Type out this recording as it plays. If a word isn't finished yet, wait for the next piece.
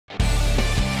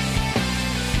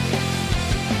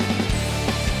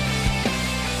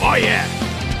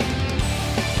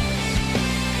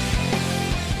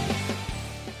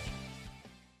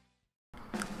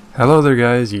Hello there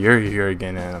guys, Yuri here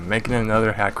again, and I'm making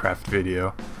another hat craft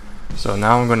video. So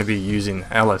now I'm going to be using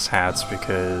LS hats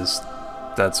because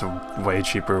that's a way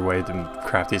cheaper way to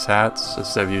craft these hats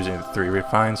instead of using 3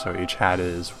 refine. So each hat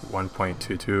is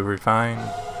 1.22 refine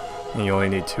and you only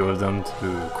need 2 of them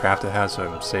to craft a hat, so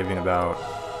I'm saving about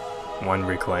 1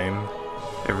 reclaim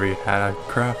every hat I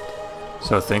craft.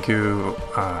 So thank you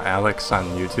Alex on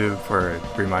YouTube for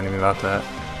reminding me about that.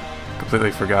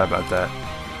 Completely forgot about that.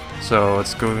 So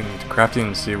let's go into crafting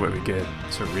and see what we get.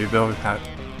 So rebuild hat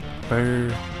wear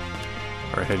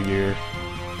or headgear,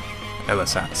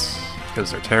 LS hats, because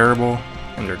they're terrible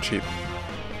and they're cheap.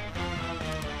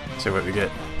 See what we get.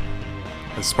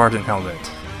 The Spartan helmet.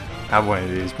 I have one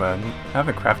of these, but I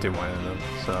haven't crafted one of them.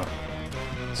 So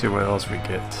let's see what else we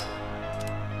get.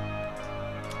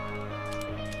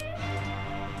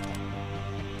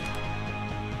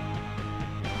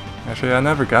 Actually, I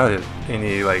never got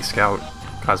any like scout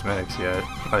cosmetics yet,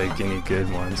 like any good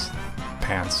ones.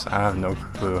 Pants. I have no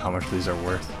clue how much these are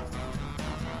worth.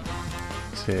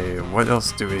 Let's see, what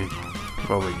else will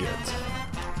we get?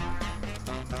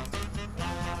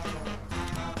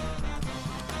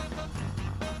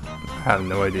 I have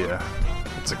no idea.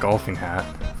 It's a golfing hat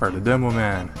for the demo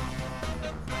man.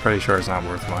 Pretty sure it's not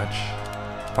worth much.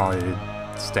 Probably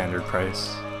standard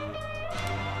price.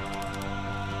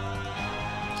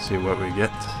 Let's see what we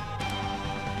get.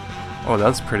 Oh,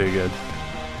 that's pretty good.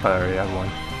 I already have one.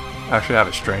 Actually, I have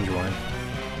a strange one.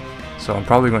 So I'm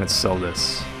probably going to sell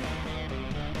this.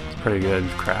 It's pretty good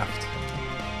craft.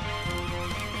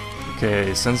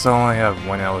 Okay, since I only have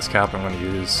one LS cap, I'm going to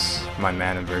use my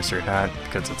man anniversary hat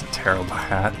because it's a terrible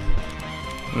hat.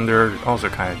 And they're also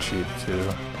kind of cheap too.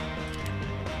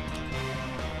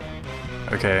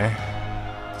 Okay,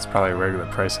 it's probably a regular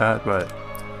price hat, but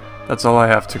that's all I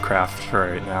have to craft for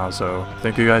right now. So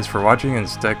thank you guys for watching, and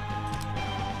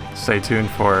stay tuned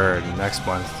for next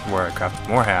month where I craft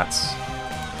more hats.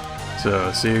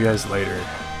 So see you guys later.